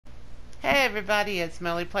Hey everybody, it's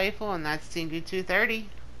MELIPLAYFUL and that's Tengu 230.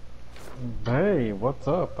 Hey, what's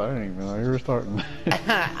up? I didn't even know you were starting.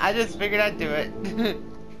 I just figured I'd do it.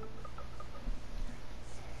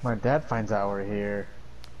 My dad finds out we're here.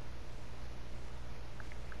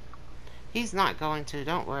 He's not going to,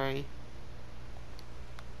 don't worry.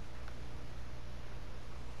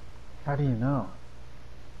 How do you know?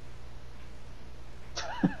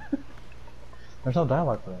 There's no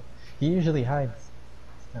dialogue for it. He usually hides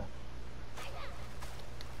stuff.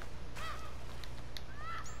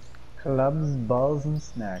 Clubs, balls, and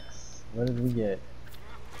snacks. What did we get?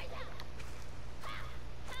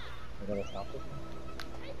 I gotta stop this one?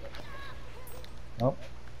 Nope.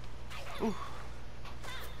 Ooh,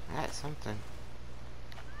 that's something.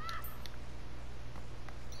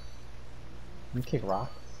 You kick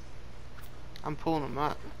rocks? I'm pulling him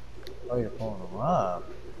up. Oh, you're pulling them up.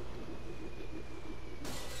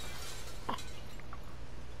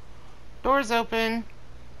 Door's open.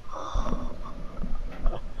 Oh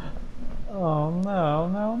no,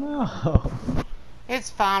 no, no.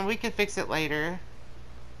 It's fine, we can fix it later.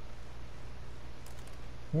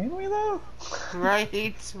 Can we though?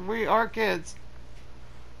 Right? We are kids.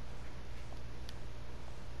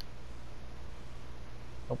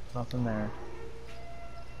 Oh, nothing there.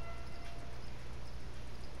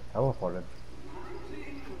 Teleported.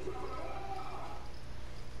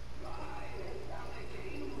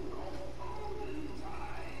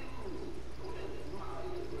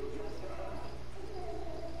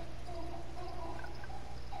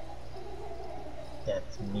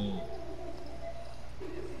 That's me.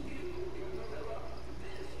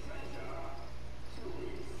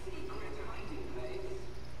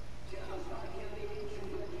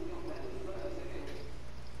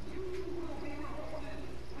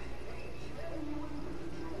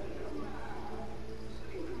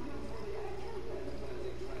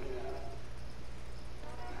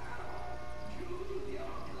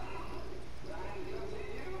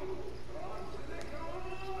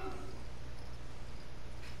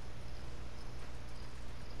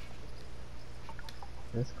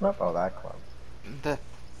 This club? Oh, that club. The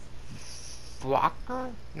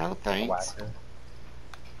Flocker? No The thanks.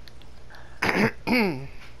 whacker.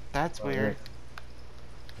 That's Oh, weird.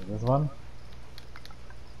 is this one?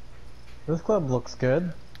 This club looks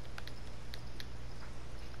good.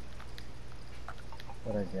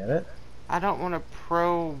 Did I get it? I don't want a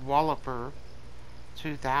pro walloper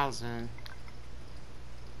 2000.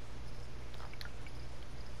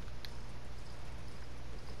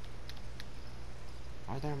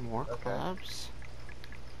 Are there more clubs?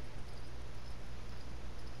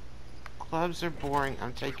 Clubs are boring.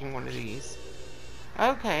 I'm taking one of these.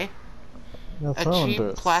 Okay. No, A throwing cheap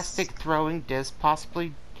this. plastic throwing disc,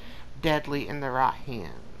 possibly deadly in the right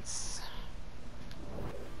hands.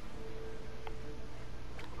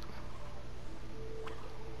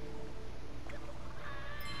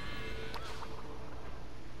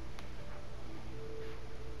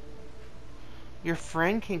 Your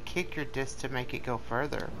friend can kick your disc to make it go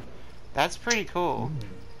further. That's pretty cool.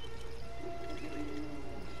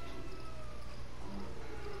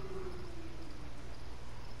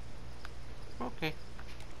 Okay.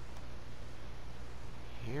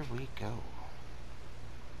 Here we go.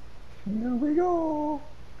 Here we go.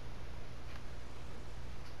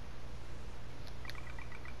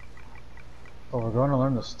 Oh, we're going to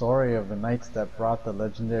learn the story of the knights that brought the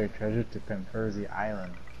legendary treasure to Pemberton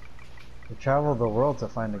Island. They traveled the world to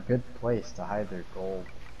find a good place to hide their gold.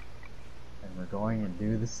 And we're going to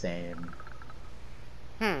do the same.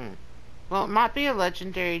 Well, it might be a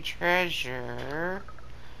legendary treasure,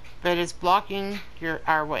 but it's blocking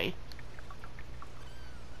our way.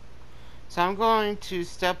 So I'm going to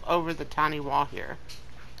step over the tiny wall here.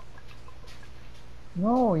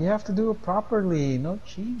 No, you have to do it properly. No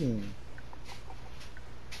cheating.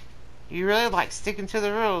 You really like sticking to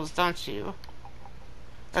the rules, don't you?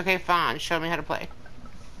 Okay, fine. Show me how to play.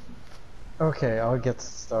 Okay, I'll get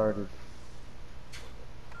started.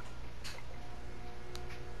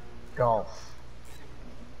 Golf.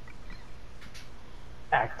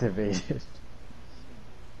 Activated.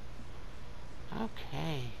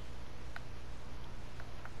 Okay.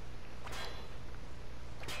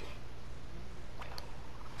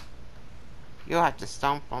 You'll have to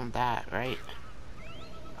stomp on that, right?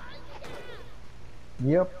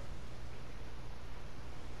 Yep.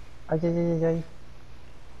 Ay, ay, ay, ay, ay.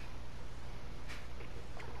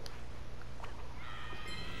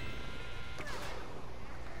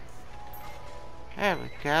 There we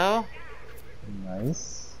go.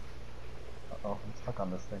 Nice. Uh-oh, I'm stuck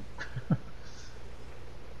on this thing.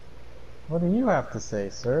 What do you have to say,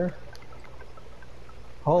 sir?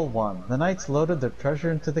 Hole 1. The knights loaded their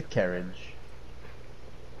treasure into the carriage.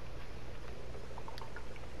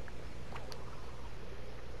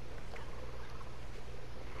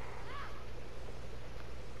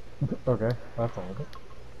 Okay, that's all of it.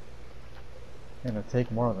 Gonna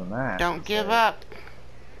take more than that. Don't give so. up.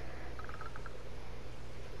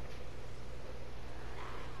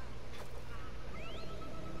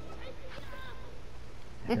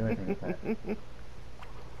 Do anything with that.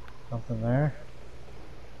 Something there?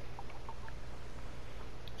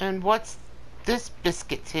 And what's this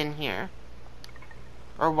biscuit tin here?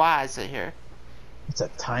 Or why is it here? It's a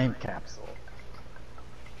time capsule.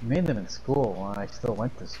 I made them in school when I still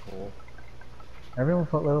went to school. Everyone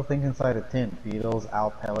put little things inside a tin. Beetles, owl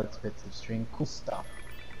pellets, bits of string, cool stuff.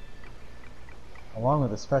 Along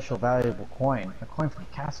with a special valuable coin. A coin from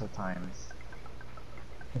castle times.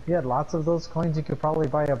 If you had lots of those coins, you could probably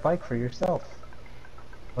buy a bike for yourself.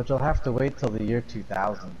 But you'll have to wait till the year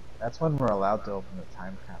 2000. That's when we're allowed to open the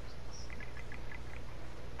time capsules.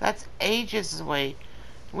 That's ages away.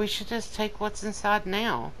 We should just take what's inside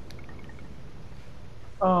now.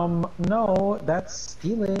 No, that's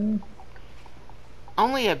stealing.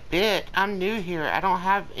 Only a bit. I'm new here. I don't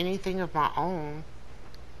have anything of my own.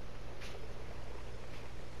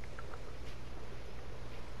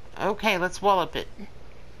 Okay, let's wallop it.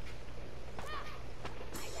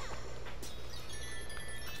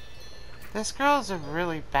 This girl's a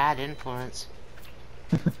really bad influence.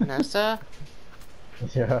 Nessa?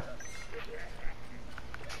 Yeah.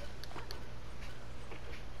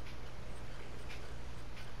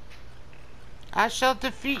 I shall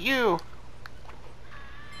defeat you.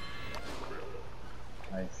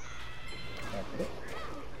 Nice. That's it.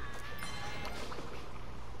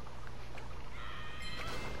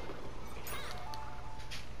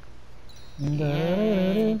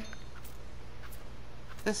 Yay.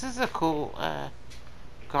 This is a cool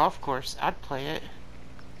golf course. I'd play it.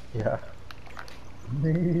 Yeah.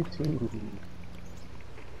 Me too.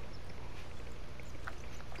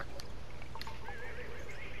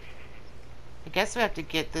 I guess we have to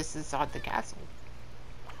get this inside the castle.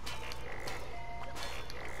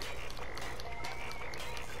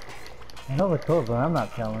 I know the code, but I'm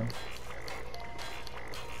not telling.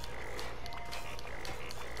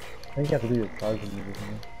 I think you have to do your target movie.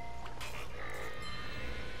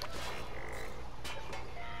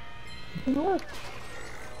 What?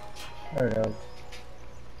 There it goes.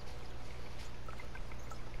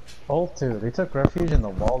 Hole 2. They took refuge in the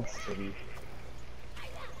walled city.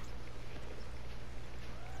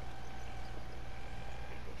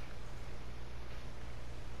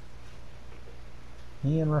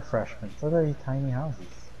 Tea and refreshments. Look at these tiny houses.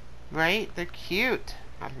 Right? They're cute.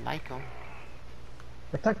 I like them.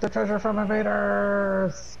 Protect the treasure from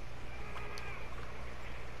invaders!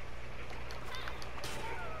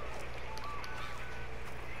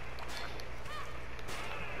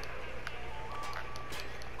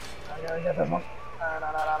 I gotta get this one.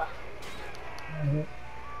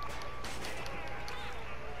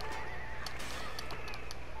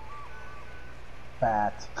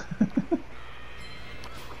 Fat.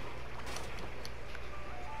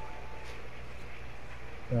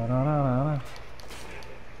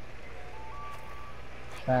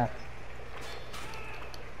 Fat.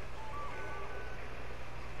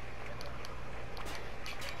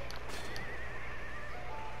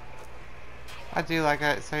 I do like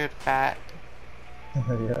that. Say it fat.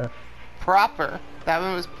 Yeah. Proper. That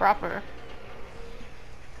one was proper.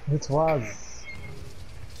 It was.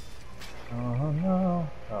 Oh no.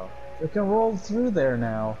 Oh. We can roll through there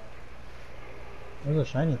now. There's a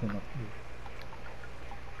shiny thing up here.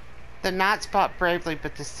 The knights fought bravely,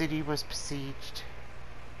 but the city was besieged.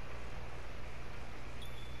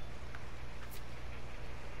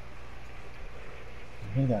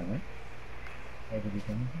 I think that right? Or did you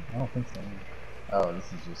think? I don't think so. Oh, this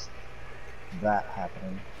is just that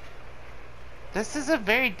happening. This is a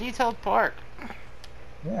very detailed park.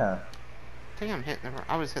 Yeah. I think I'm hitting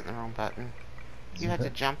the. I was hitting the wrong button. You had to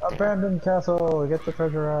jump there. Abandoned castle. Get the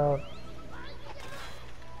treasure out.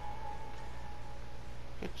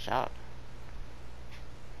 Good job.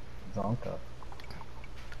 Zonka.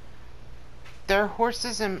 Their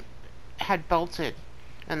horses had bolted,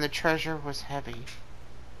 and the treasure was heavy.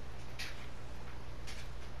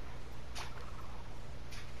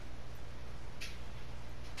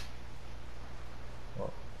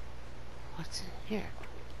 Whoa. What's in here?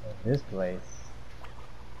 This place.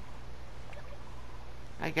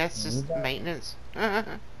 I guess just maintenance.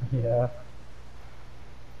 Yeah.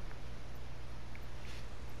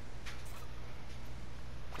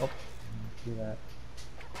 Oh, see that.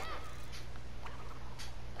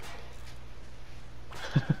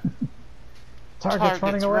 Target's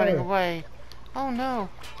running away. Oh no.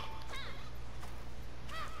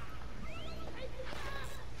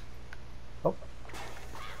 Oh.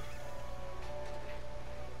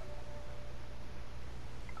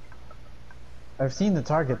 I've seen the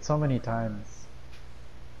target so many times.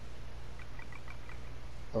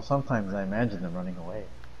 So sometimes I imagine them running away.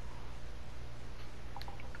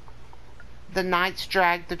 The knights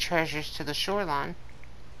dragged the treasures to the shoreline.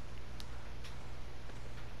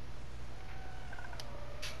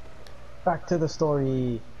 Back to the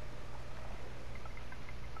story.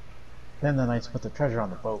 Then the knights put the treasure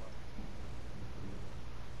on the boat.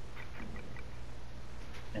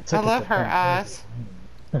 And I love her eyes.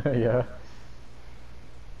 Yeah.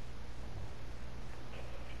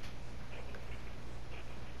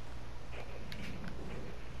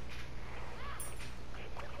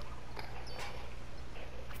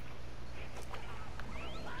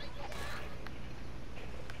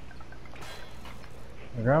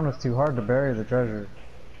 The ground was too hard to bury the treasure.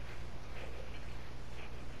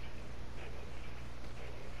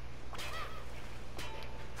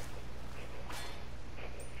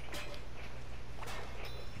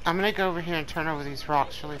 I'm gonna go over here and turn over these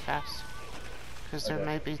rocks really fast. Because there Okay.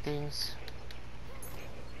 may be things.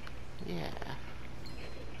 Yeah.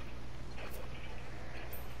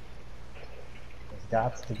 There's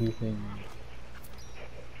got to be things.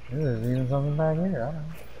 There's even something back here. I don't know.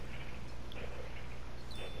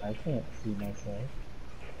 I can't see myself.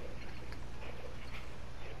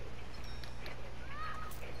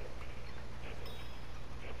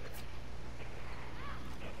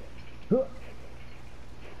 Huh.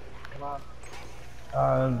 Come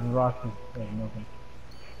on. Rocky. There's nothing.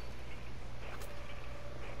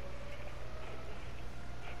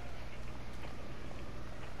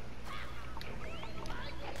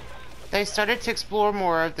 They started to explore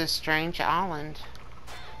more of this strange island.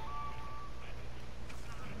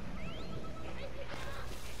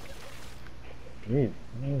 Jeez,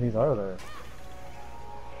 how many of these are there?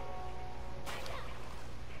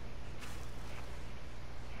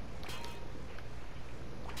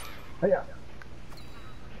 Hiya!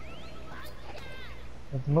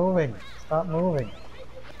 It's moving! Stop moving!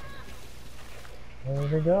 Where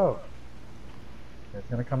did it go? It's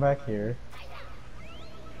gonna come back here.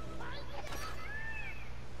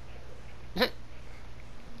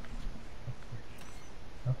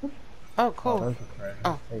 Nothing? Oh, cool. Oh, there's a treasure.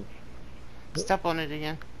 Oh. Hey, Step on it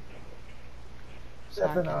again. So I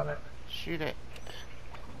stepping can on it. shoot it.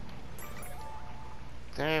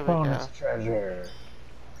 There we Bonus go. treasure.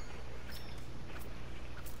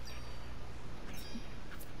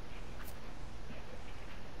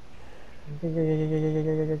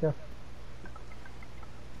 Go.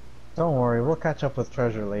 Don't worry, we'll catch up with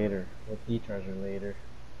treasure later. With the treasure later.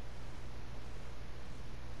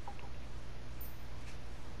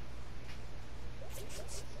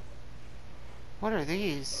 What are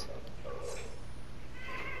these?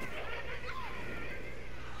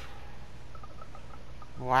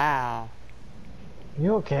 Wow.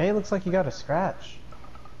 You okay? Looks like you got a scratch.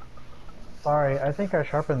 Sorry, I think I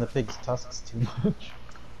sharpened the pig's tusks too much.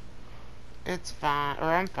 It's fine. Or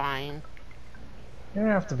I'm fine. You don't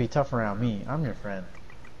have to be tough around me. I'm your friend.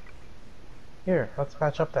 Here, let's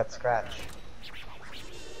patch up that scratch.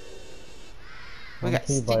 We got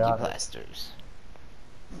sticky Antibiotic. blasters.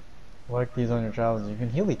 Like these on your travels, you can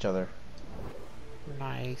heal each other.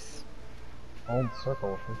 Nice. Hold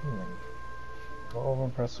circle for healing. Go over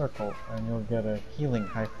and press circle, and you'll get a healing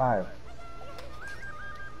high five.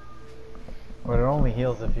 But it only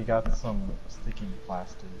heals if you got some sticking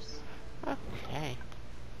plasters. Okay.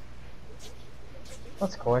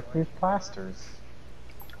 Let's collect these plasters.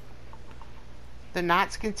 The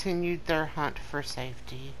knights continued their hunt for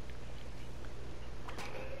safety.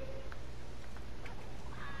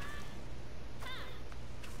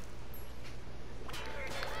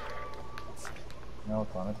 No,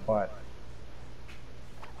 it's on its butt.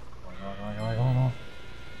 Go.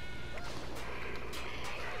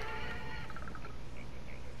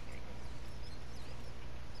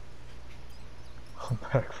 I'm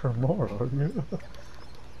back for more, are you?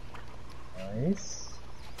 Nice.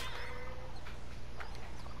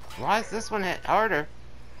 Why is this one hit harder?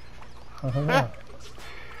 I don't know.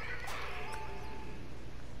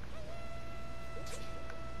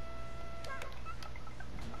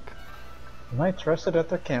 The knights rested at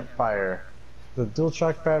their campfire. The dual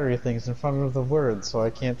shock battery thing's in front of the word, so I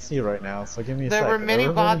can't see right now, so give me a There second. were many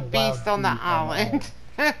wild beasts on the island.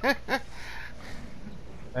 The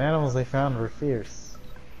animals they found were fierce.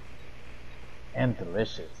 And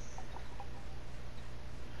delicious.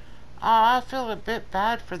 I feel a bit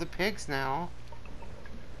bad for the pigs now.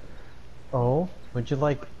 Oh? Would you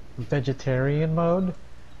like vegetarian mode?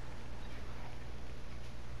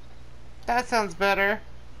 That sounds better.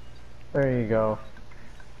 There you go.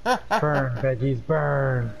 Burn, veggies,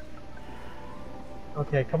 burn!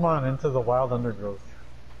 Okay, come on, into the wild undergrowth.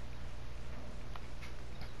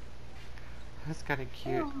 That's kind of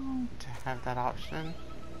cute to have that option.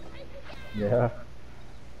 Yeah.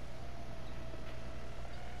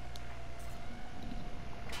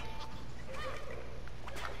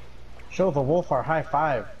 Show the wolf our high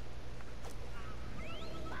five.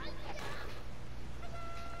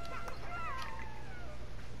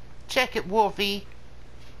 Check it, Wolfie.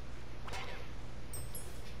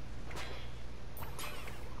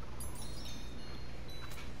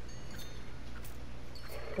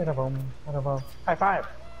 High five.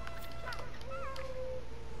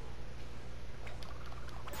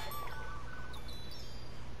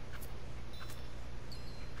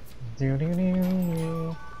 Do do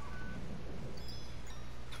do.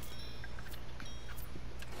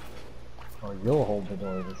 Oh, you'll hold the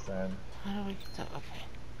door this time. How do we get to... Okay.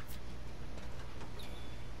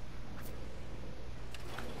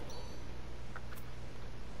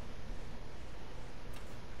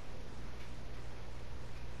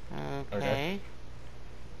 Okay.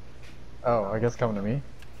 Oh, I guess come to me.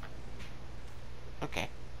 Okay.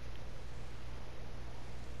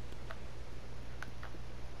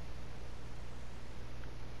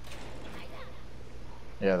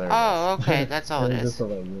 Yeah, there it Oh, is. okay, that's all it is. Just to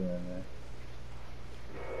let you in there.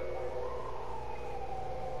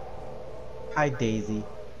 Hi, Daisy.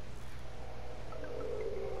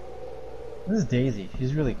 This is Daisy.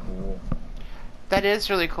 She's really cool. That is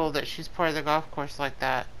really cool that she's part of the golf course like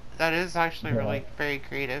that. That is actually really very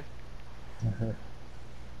creative.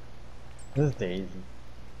 This is Daisy.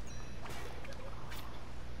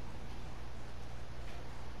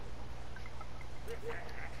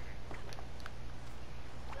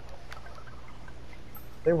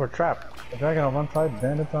 They were trapped. The dragon on one side,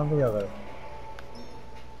 bandits on the other.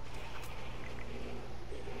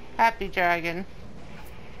 Happy dragon.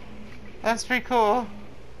 That's pretty cool.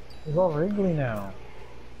 He's all wriggly now.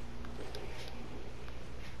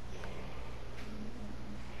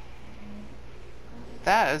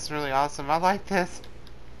 That is really awesome. I like this.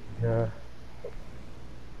 Yeah.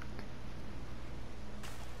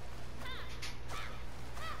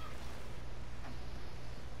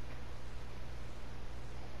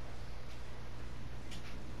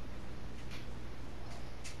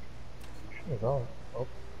 She's all. Oh.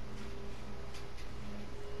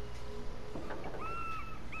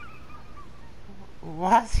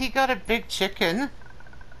 Why's he got a big chicken?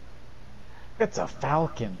 It's a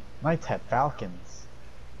falcon. Knights had falcons.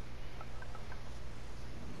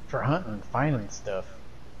 For hunting and finding stuff.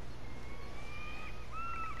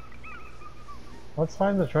 Let's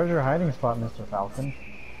find the treasure hiding spot, Mr. Falcon.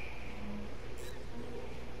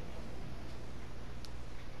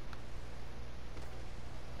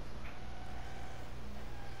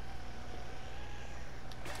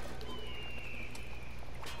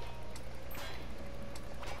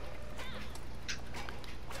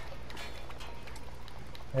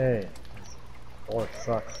 Hey, this door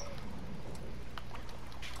sucks.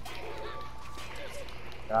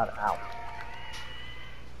 Got out.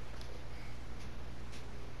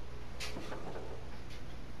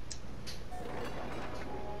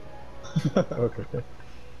 Okay.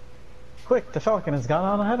 Quick, the falcon has gone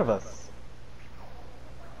on ahead of us.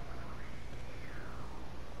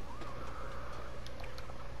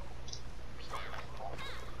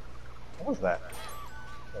 What was that?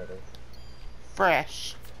 There it is.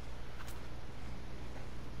 Fresh.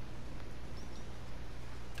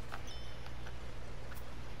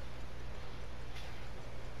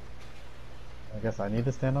 I guess I need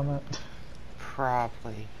to stand on that?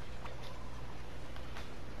 Probably.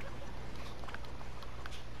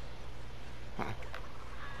 Huh.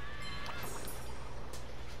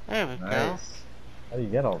 There we go. Nice. How do you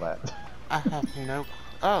get all that? I have no...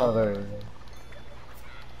 Oh, Oh. there you go.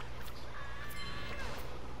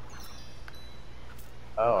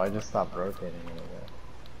 Oh, I just stopped rotating it again.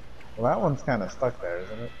 Well, that one's kind of stuck there,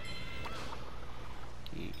 isn't it?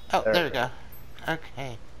 Oh, There there we we go.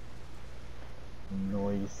 Okay.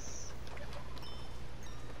 Nice.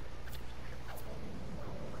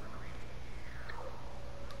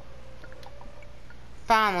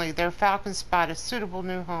 Finally, their falcon spot a suitable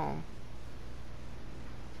new home.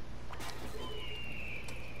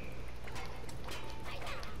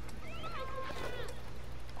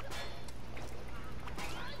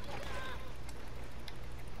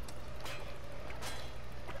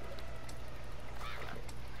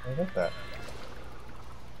 Look at that.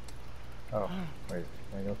 Oh, wait,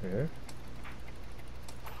 can I go through here?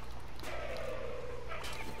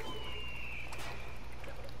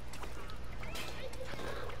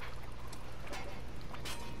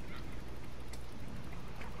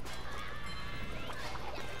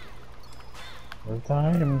 We're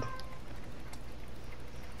timed.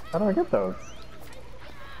 How do I get those?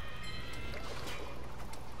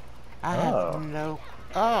 I have Oh. no...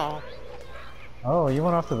 Oh. Oh, you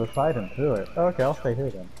went off to the side and threw it. Okay, I'll stay here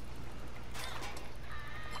then.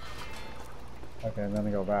 Okay, and then I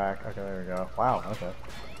go back. Okay, there we go. Wow, okay.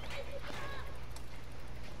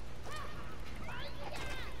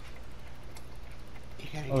 You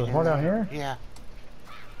gotta Oh, get there's in more down there. here? Yeah.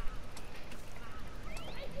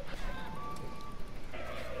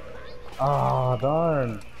 Ah,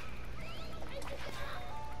 darn.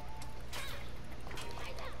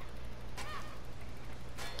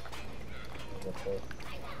 Get this.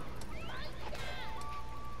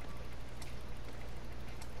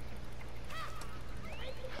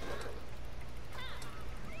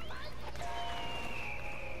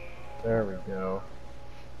 There we go.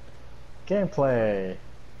 Gameplay.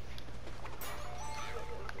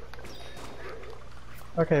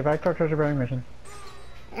 Okay, back to our treasure bearing mission.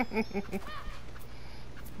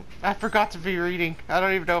 I forgot to be reading. I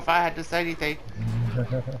don't even know if I had to say anything.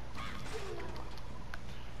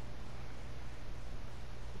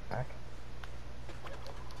 Back.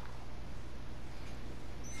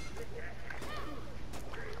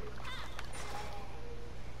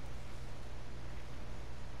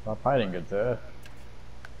 Stop fighting, good sir.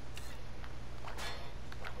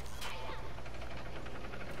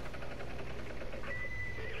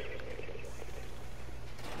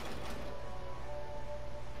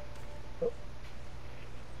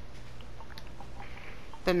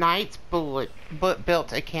 The knights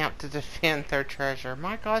built a camp to defend their treasure.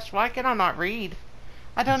 My gosh, why can I not read?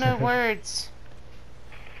 I don't know words.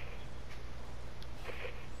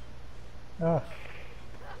 Ah.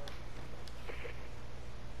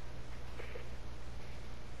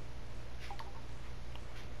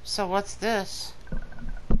 So what's this?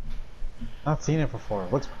 Not seen it before.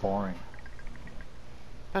 Looks boring.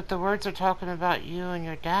 But the words are talking about you and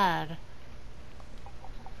your dad.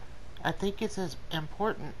 I think it's as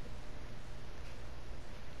important.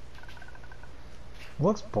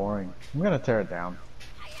 Looks boring. I'm gonna tear it down.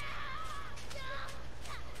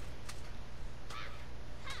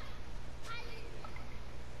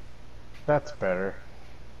 That's better.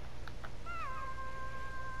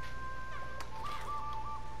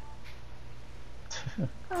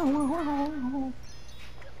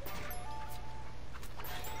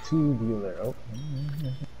 Tubular. Oh,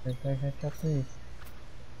 I got these.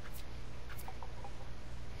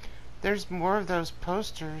 There's more of those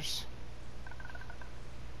posters.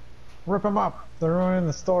 Rip them up. They're ruining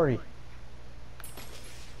the story.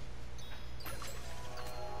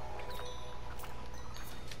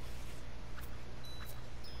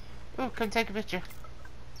 Ooh, come take a picture.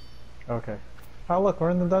 Okay. Oh, look, we're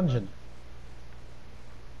in the dungeon.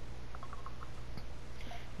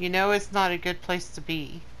 You know it's not a good place to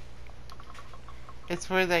be. It's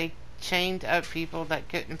where they chained up people that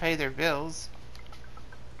couldn't pay their bills.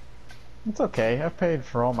 It's okay. I've paid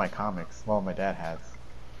for all my comics. Well, my dad has.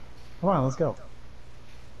 Come on, let's go.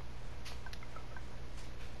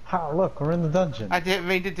 Ha, look, we're in the dungeon. I didn't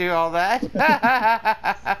mean to do all that.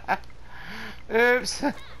 Oops.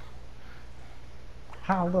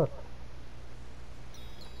 Ha, look.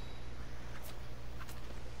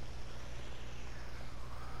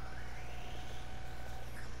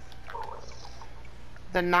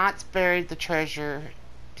 The Knots buried the treasure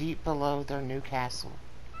deep below their new castle.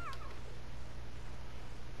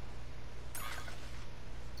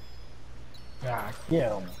 Ah,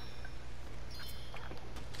 get him.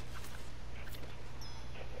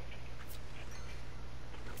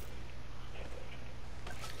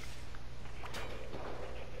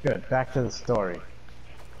 Good, back to the story.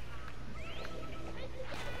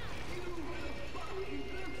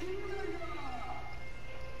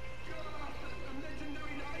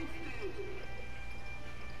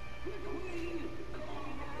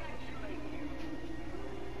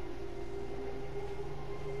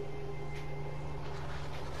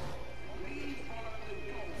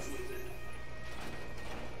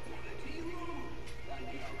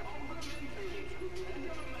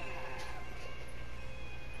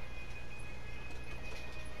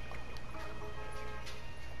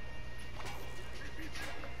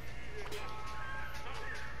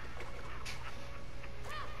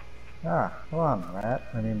 Ah, come on, rat.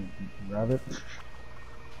 I mean, rabbit.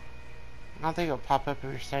 I don't think it'll pop up if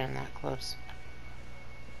you're standing that close.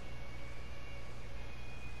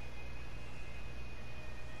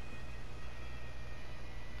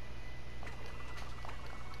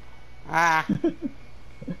 Ah.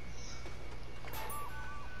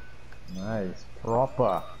 Nice,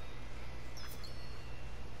 proper.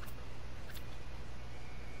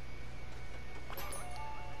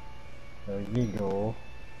 There you go.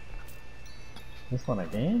 This one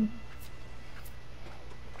again?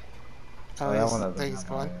 Oh, Oh, that this one doesn't thing's have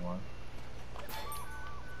one going. anymore.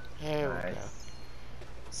 There we go. Nice.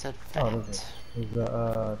 Said Oh, there's fat.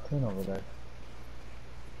 a tin over there.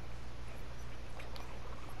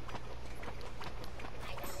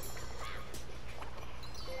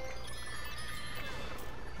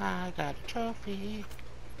 I got a trophy.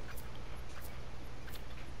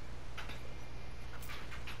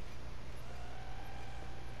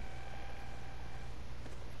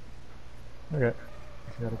 Okay.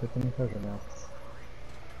 Just gotta get some treasure now.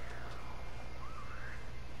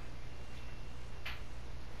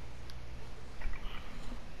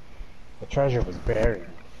 The treasure was buried.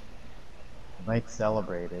 The knights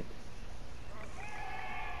celebrated.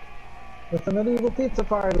 It's a medieval pizza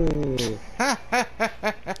party! Bet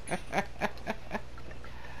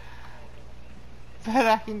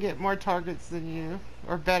I can get more targets than you.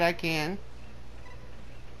 Or bet I can.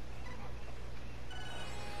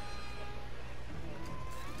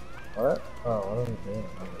 What? Oh, what are we doing?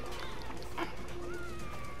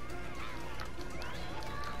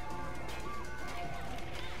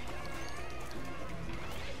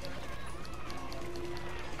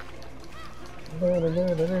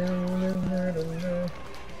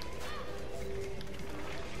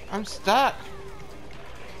 I'm stuck.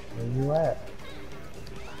 Where you at?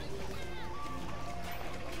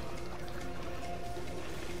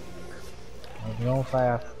 I'm going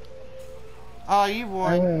fast. Oh, you I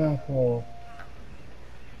won. went on full.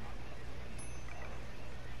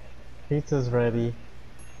 Pizza's ready.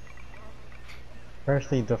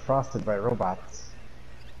 Freshly defrosted by robots.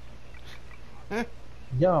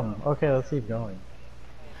 Yum! Okay, let's keep going.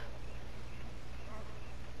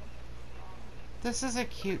 This is a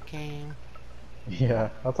cute game. Yeah,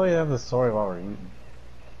 I'll tell you the story while we're eating.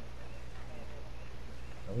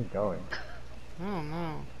 Where are we going? I don't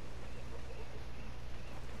know.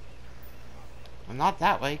 Well, not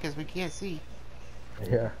that way, because we can't see.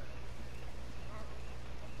 Yeah.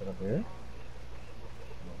 Is it up here?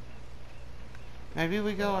 Maybe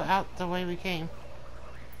we go out the way we came.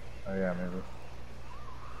 Oh yeah, maybe.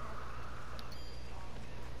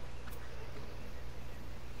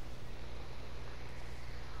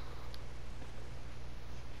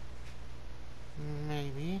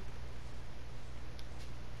 Maybe.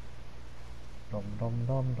 Dum dum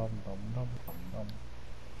dum dum dum dum dum dum.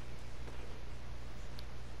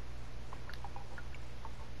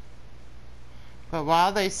 But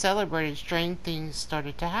while they celebrated, strange things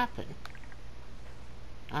started to happen.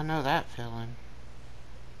 I know that feeling.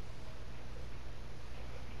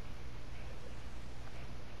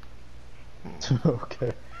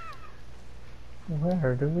 Okay.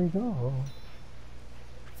 Where do we go?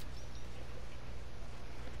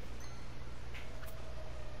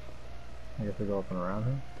 I guess we go up and around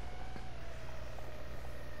here.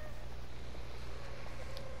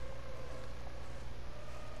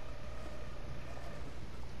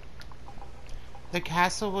 The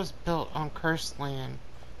castle was built on cursed land.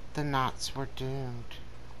 The knots were doomed.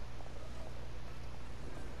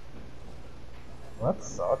 Well, that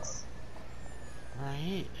sucks.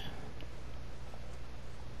 Right?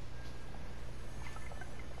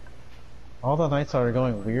 All the knights are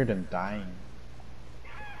going weird and dying.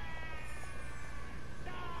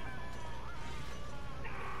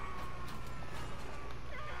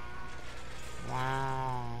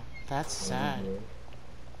 Wow. That's sad.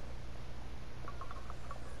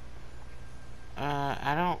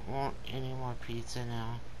 I don't want any more pizza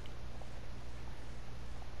now.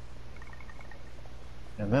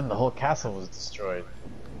 And then the whole castle was destroyed.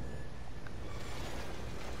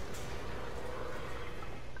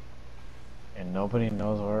 And nobody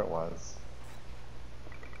knows where it was.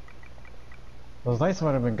 Those knights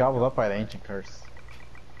might have been gobbled up by the ancient curse.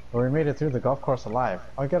 But we made it through the golf course alive.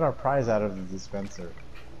 I'll get our prize out of the dispenser.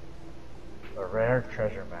 A rare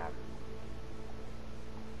treasure map.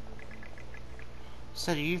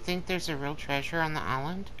 So do you think there's a real treasure on the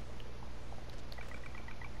island?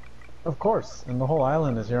 Of course, and the whole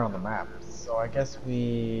island is here on the map. So I guess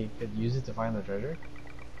we could use it to find the treasure?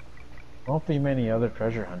 Won't be many other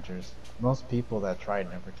treasure hunters. Most people that tried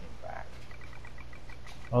never came back.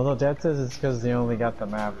 Although Dad says it's because they only got the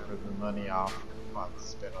map for the money off coupons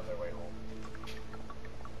spent on their way home.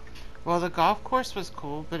 Well, the golf course was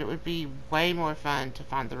cool, but it would be way more fun to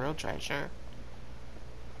find the real treasure.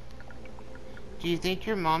 Do you think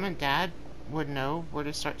your mom and dad would know where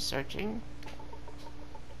to start searching?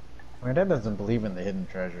 My dad doesn't believe in the hidden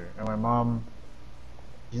treasure, and my mom,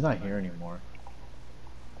 she's not here anymore.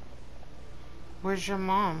 Where's your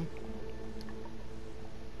mom?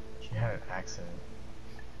 She had an accident.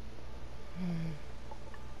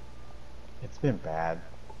 It's been bad.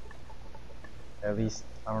 At least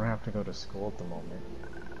I don't have to go to school at the moment.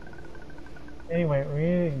 Anyway, we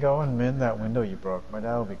need to go and mend that window you broke. My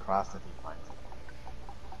dad will be cross if he finds it.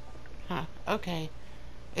 Huh, okay.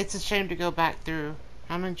 It's a shame to go back through.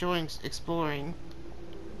 I'm enjoying exploring.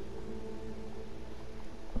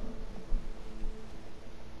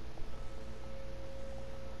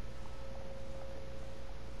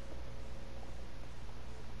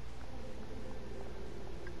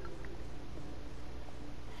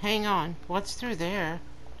 Hang on, what's through there?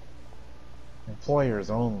 Employers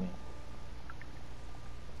only.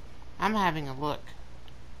 I'm having a look.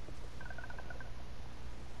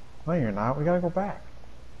 No, you're not. We gotta go back.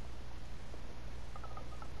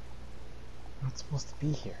 We're not supposed to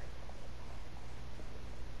be here.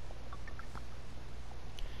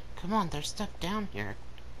 Come on, there's stuff down here.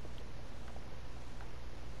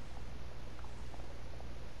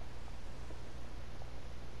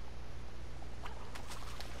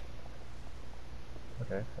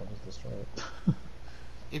 Okay, I'll just destroy it.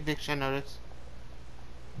 Eviction notice.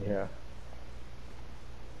 Yeah.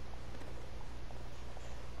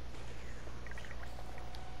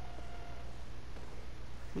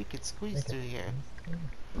 We could squeeze through here.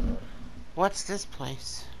 What's this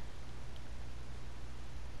place?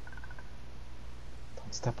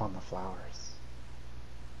 Don't step on the flowers.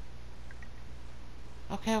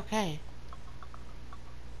 Okay, okay.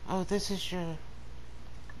 Oh, this is your...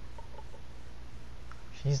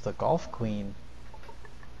 She's the golf queen.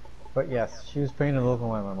 But yes, she was painted to look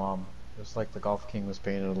like my mom. Just like the golf king was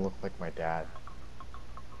painted to look like my dad.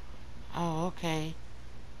 Oh, okay.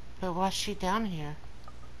 But why's she down here?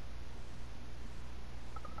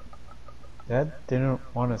 Dad didn't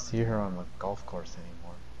want to see her on the golf course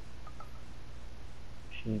anymore.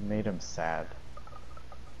 She made him sad.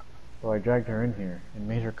 So I dragged her in here and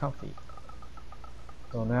made her comfy.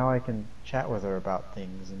 So now I can chat with her about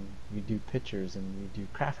things, and we do pictures and we do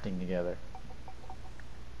crafting together.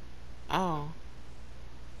 Oh.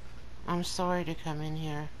 I'm sorry to come in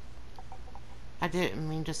here. I didn't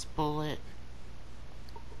mean to spoil it.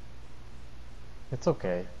 It's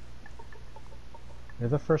okay. You're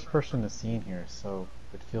the first person to see in here, so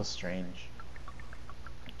it feels strange.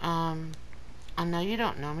 I know you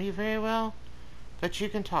don't know me very well, but you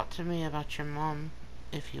can talk to me about your mom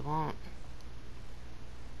if you want.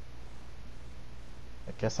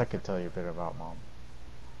 I guess I could tell you a bit about Mom.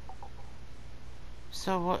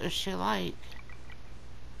 So what is she like?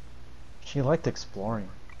 She liked exploring.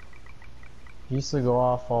 She used to go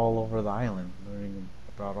off all over the island, learning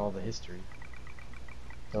about all the history,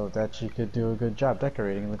 so that she could do a good job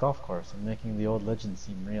decorating the golf course and making the old legends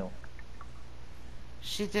seem real.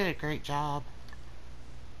 She did a great job.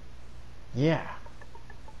 Yeah.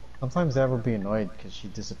 Sometimes Dad would be annoyed because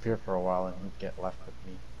she'd disappear for a while and he'd get left with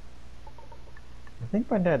me. I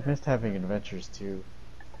think my dad missed having adventures too.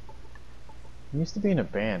 He used to be in a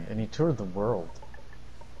band and he toured the world.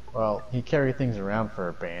 Well, he carried things around for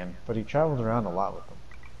a band, but he traveled around a lot with them.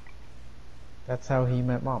 That's how he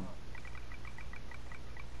met Mom.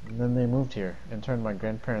 And then they moved here and turned my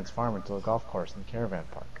grandparents' farm into a golf course and caravan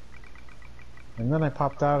park. And then I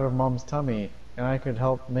popped out of Mom's tummy and I could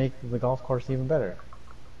help make the golf course even better.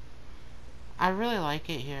 I really like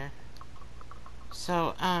it here.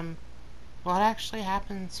 So, what actually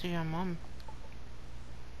happened to your mom?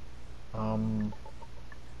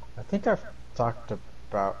 I think I've talked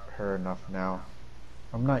about her enough now.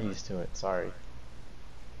 I'm not used to it, sorry.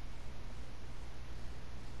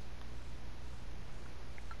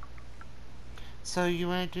 So you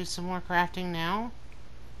want to do some more crafting now?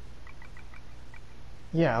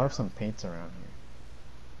 Yeah, I have some paints around here.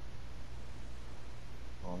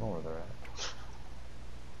 I don't know where they're at.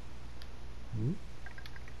 Hmm?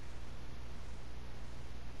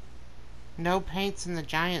 No paints in the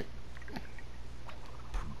giant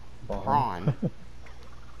Bomb. prawn.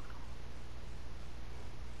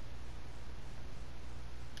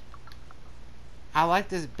 I like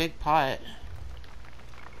this big pot.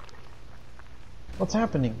 What's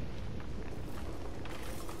happening?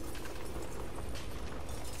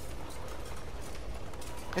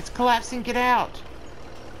 It's collapsing, get out!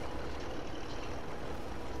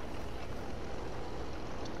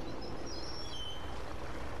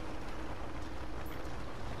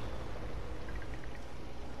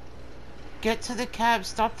 Get to the cab,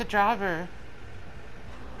 stop the driver.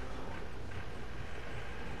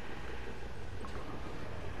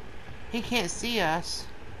 He can't see us.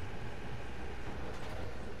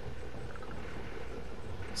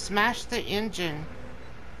 Smash the engine.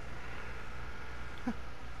 I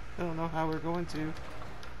don't know how we're going to.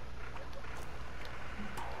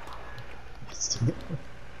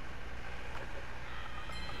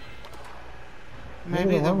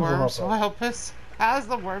 Maybe the worms will help us. How's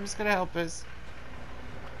the worms gonna help us?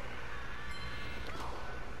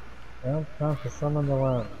 Well, time to summon the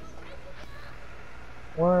worms.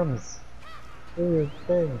 Worms! Do your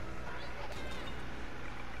thing.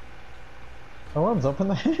 The worms, open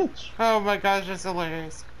the hatch! Oh my gosh, that's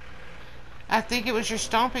hilarious. I think it was your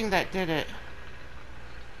stomping that did it.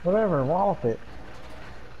 Whatever, wallop it.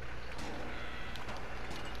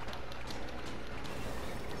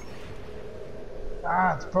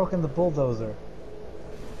 Ah, it's broken the bulldozer.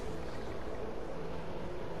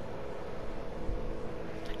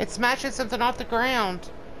 It's smashing something off the ground.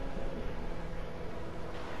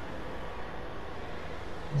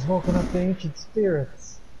 It's woken up the ancient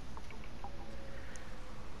spirits.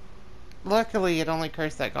 Luckily, it only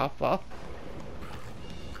cursed that golf ball.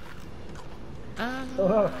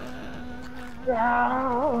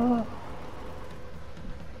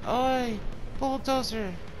 Oi,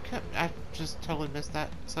 bulldozer. I just totally missed that,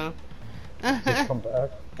 so. Just come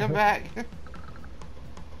back. Come back.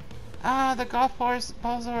 Ah, the golf balls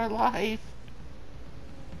are alive.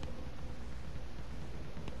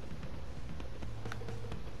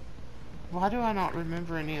 Why do I not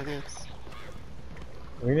remember any of this?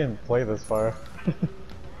 We didn't play this far.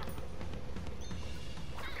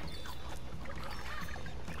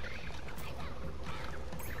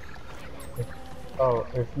 Oh,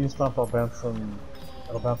 if you stomp, I'll bounce some.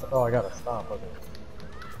 It'll bounce. Oh, I gotta stomp. Okay.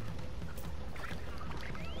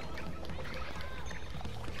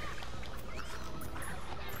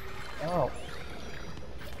 Oh.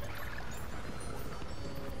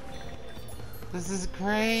 This is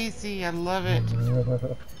crazy. I love it.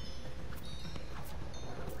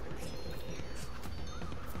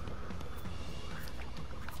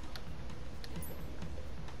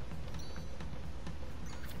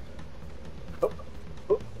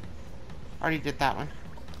 Already did that one.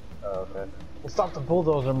 Oh, okay. We'll stop the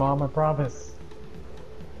bulldozer, Mom, I promise.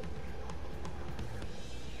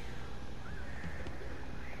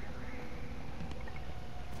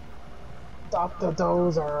 Stop the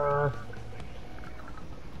dozer!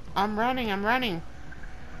 I'm running, I'm running.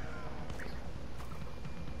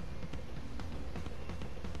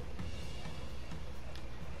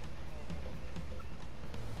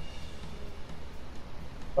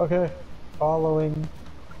 Okay, following.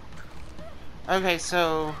 Okay,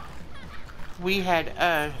 so we had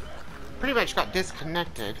pretty much got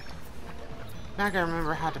disconnected. Now I gotta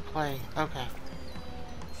remember how to play. Okay.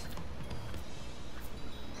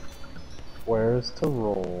 Squares to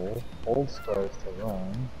roll, hold squares to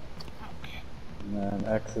run, Okay. and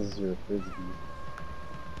then X is your frisbee.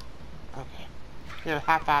 Okay. Here,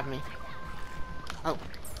 high five me. Oh.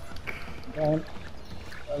 And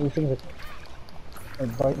everything's a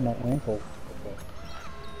biting my ankle.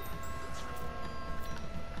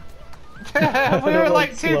 Okay. We were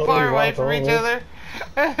like too far away from each other.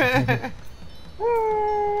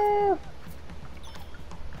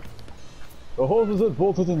 The horses that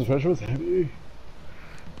bolted and the treasure was heavy.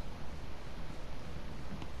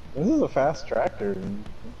 This is a fast tractor, don't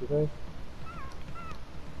you think?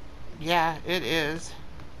 Yeah, it is.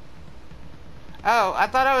 Oh, I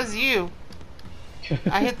thought I was you.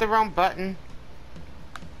 I hit the wrong button.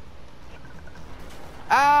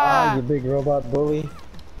 Ah! You big robot bully.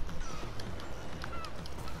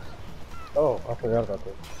 Oh, I forgot about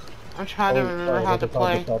this. I'm trying to remember how to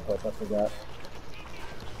play. I forgot.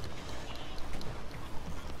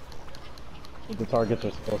 The targets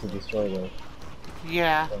are supposed to destroy those.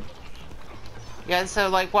 Yeah. Yeah, so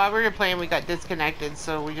like while we were playing we got disconnected,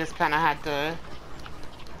 so we just kinda had to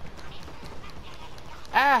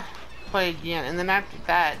play again. And then after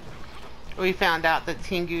that we found out that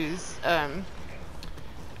Tengu's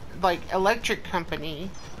like electric company,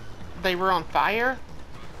 they were on fire,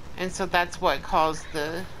 and so that's what caused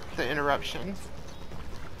the interruption.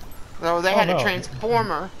 So they had a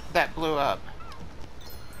transformer that blew up.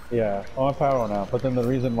 Yeah, on power now, but then the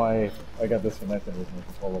reason why I got disconnected was my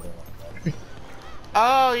controller went off.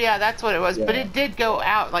 Oh yeah, that's what it was. Yeah. But it did go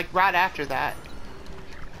out like right after that.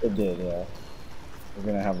 It did, yeah. We're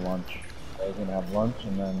gonna have lunch. I was gonna have lunch,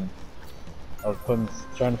 and then I was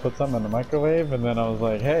trying to put something in the microwave, and then I was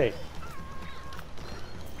like, hey,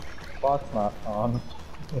 clock's not on.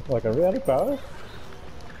 It's like, are we out of power?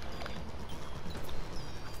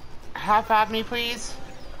 High five me, please.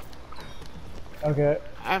 Okay.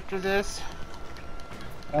 After this,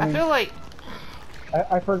 I feel like.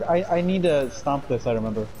 I need to stomp this. I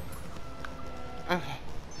remember. Okay.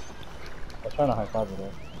 I was trying to high five it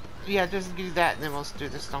there. Yeah, just do that, and then we'll do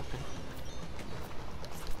the stomping.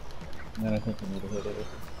 And then I think we need to hit it.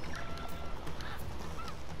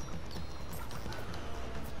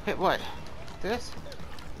 Hit what? This?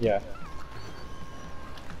 Yeah.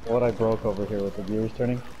 What I broke over here with the viewers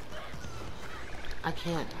turning. I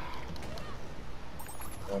can't.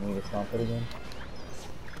 Do I need to stomp it again?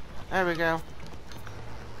 There we go.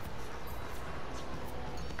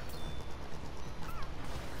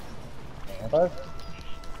 Have I?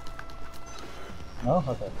 No?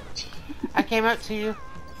 Okay. I came up to you.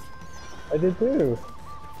 I did too.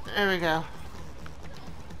 There we go.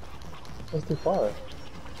 That's too far.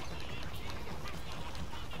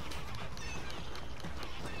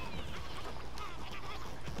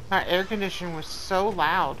 My air conditioning was so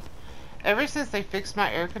loud. Ever since they fixed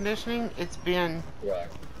my air conditioning, it's been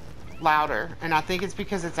louder. And I think it's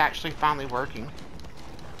because it's actually finally working.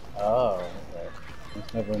 Oh, okay.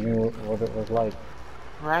 Just never knew what it was like.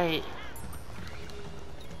 Right.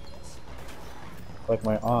 Like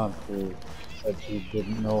my aunt who said she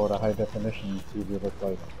didn't know what a high definition TV looked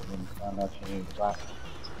like, and then found out she needed glasses.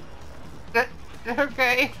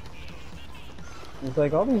 Okay. It's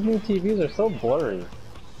like, all these new TVs are so blurry.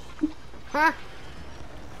 Huh?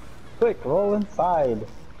 Quick, roll inside.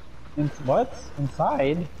 What?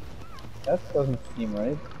 Inside? That doesn't seem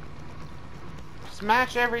right.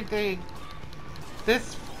 Smash everything.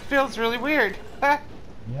 This feels really weird. Huh?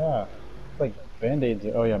 Yeah. It's like band-aids.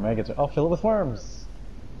 Oh yeah, maggots. I'll fill it with worms.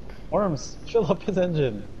 Worms, fill up his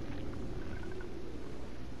engine.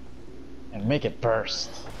 And make it burst.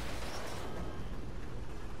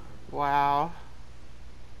 Wow.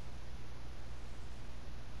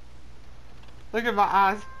 Look at my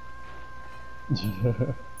eyes.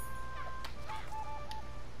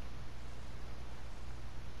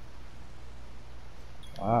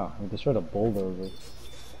 Wow, we destroyed a bulldozer.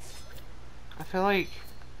 I feel like...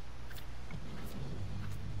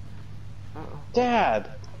 Uh-oh.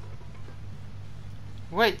 Dad!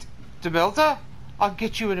 Wait, Demelza? I'll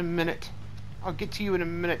get you in a minute. I'll get to you in a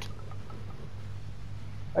minute.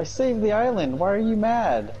 I saved the island, why are you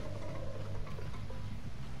mad?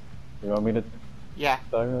 You want me to... Yeah.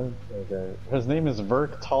 Okay. His name is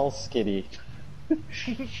Verk Tall Skitty.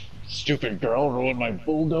 Stupid girl ruined my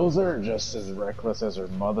bulldozer, just as reckless as her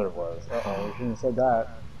mother was. Uh-oh, you shouldn't have said that.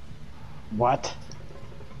 What?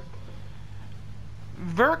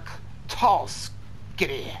 Verk Tall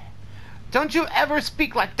Skitty. Don't you ever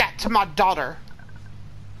speak like that to my daughter.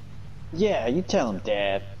 Yeah, you tell him,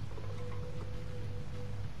 Dad.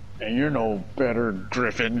 And you're no better,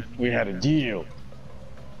 Griffin. We had a deal.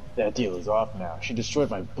 That deal is off now. She destroyed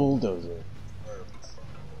my bulldozer.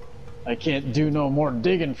 I can't do no more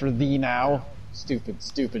digging for thee now. Stupid,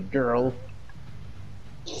 stupid girl.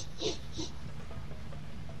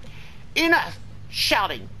 Enough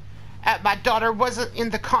shouting at my daughter wasn't in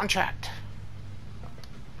the contract.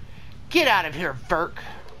 Get out of here, Verk.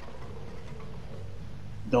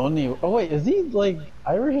 Don't you... Oh wait, is he like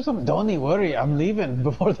Irish or something? Don't you worry, I'm leaving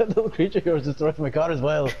before that little creature of yours destroys my car as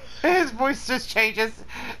well. His voice just changes.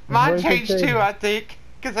 Mine changed too, I think.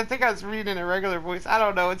 Because I think I was reading a regular voice. I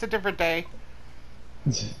don't know, it's a different day.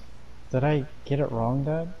 Did I get it wrong,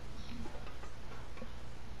 Dad?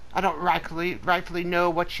 I don't rightfully know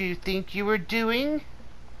what you think you were doing.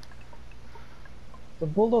 The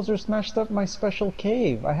bulldozer smashed up my special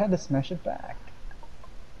cave. I had to smash it back.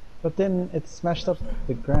 But then it smashed up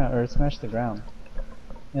the ground, or it smashed the ground.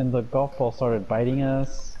 And the golf ball started biting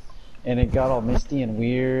us, and it got all misty and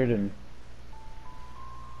weird, and...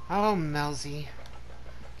 Oh, Melzy.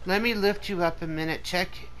 Let me lift you up a minute. Check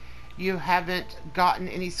you haven't gotten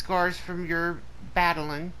any scars from your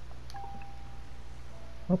battling.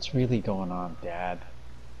 What's really going on, Dad?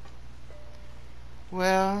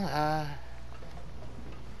 Well,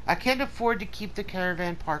 I can't afford to keep the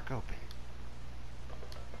caravan park open.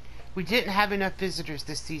 We didn't have enough visitors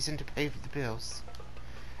this season to pay for the bills.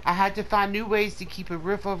 I had to find new ways to keep a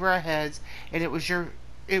roof over our heads, and it was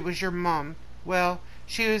your mom. Well,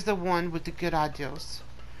 she was the one with the good ideas.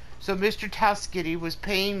 So Mr. Tauskitty was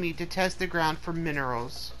paying me to test the ground for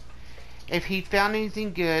minerals. If he'd found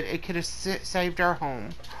anything good, it could have saved our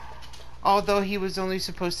home. Although he was only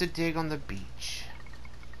supposed to dig on the beach.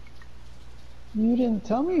 You didn't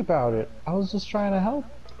tell me about it. I was just trying to help.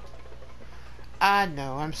 I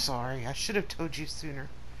know, I'm sorry. I should have told you sooner.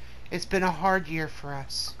 It's been a hard year for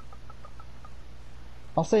us.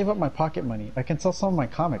 I'll save up my pocket money. I can sell some of my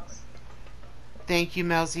comics. Thank you,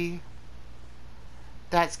 Melzy.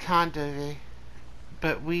 That's kind of it.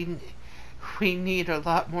 But we need a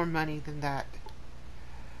lot more money than that.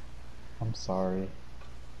 I'm sorry.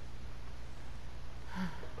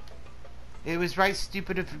 It was right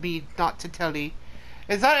stupid of me not to tell you.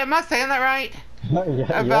 Am I saying that right?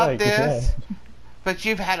 Yeah, About this? But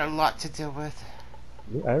you've had a lot to deal with.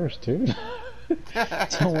 You're Irish too?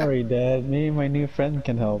 Don't worry, Dad. Me and my new friend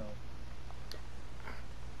can help.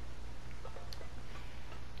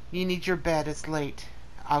 You need your bed. It's late.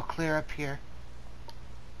 I'll clear up here.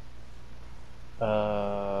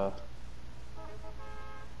 Uh...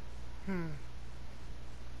 Hmm.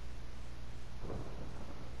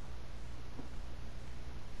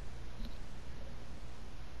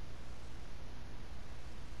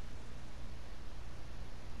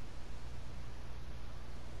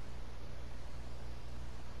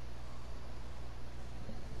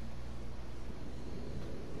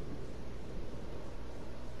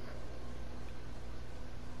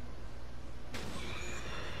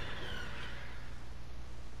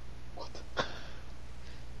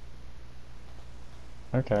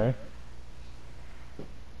 Okay.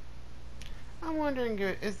 I'm wondering,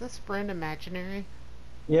 is this friend imaginary?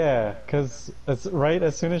 Yeah, cause right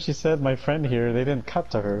as soon as she said my friend here, they didn't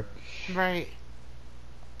cut to her. Right.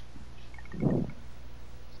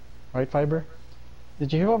 Right, Fiber?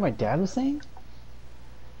 Did you hear what my dad was saying?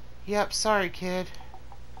 Yep, sorry, kid.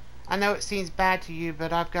 I know it seems bad to you,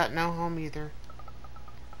 but I've got no home either.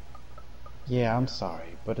 Yeah, I'm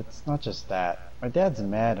sorry, but it's not just that. My dad's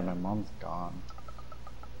mad and my mom's gone.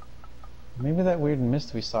 Maybe that weird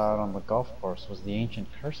mist we saw out on the golf course was the ancient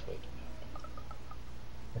curse waking up.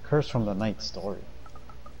 The curse from the night story.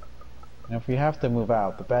 And if we have to move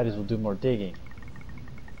out, the baddies will do more digging.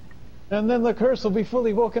 And then the curse will be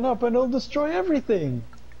fully woken up and it'll destroy everything!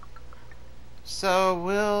 So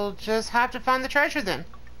we'll just have to find the treasure then.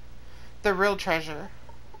 The real treasure.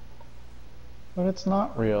 But it's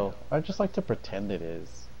not real. I just like to pretend it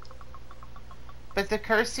is. But the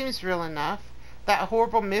curse seems real enough. That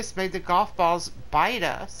horrible mist made the golf balls bite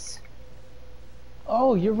us.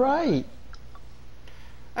 Oh, you're right!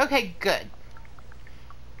 Okay, good.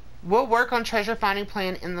 We'll work on treasure finding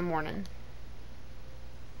plan in the morning.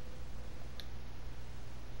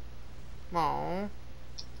 Aww.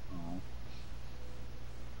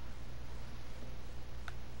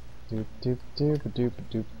 Doop doop doop doop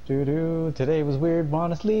doop doo doo. Today was weird.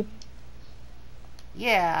 Wanna sleep?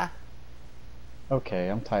 Yeah. Okay,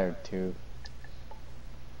 I'm tired too.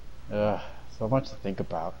 Ugh, so much to think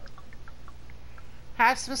about.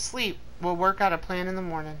 Have some sleep. We'll work out a plan in the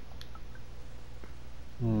morning.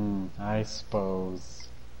 I suppose.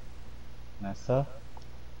 Nessa?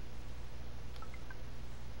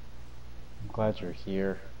 I'm glad you're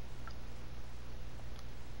here.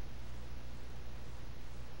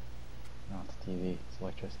 No, it's TV. It's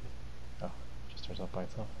electricity. Oh, it just turns off by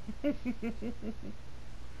itself.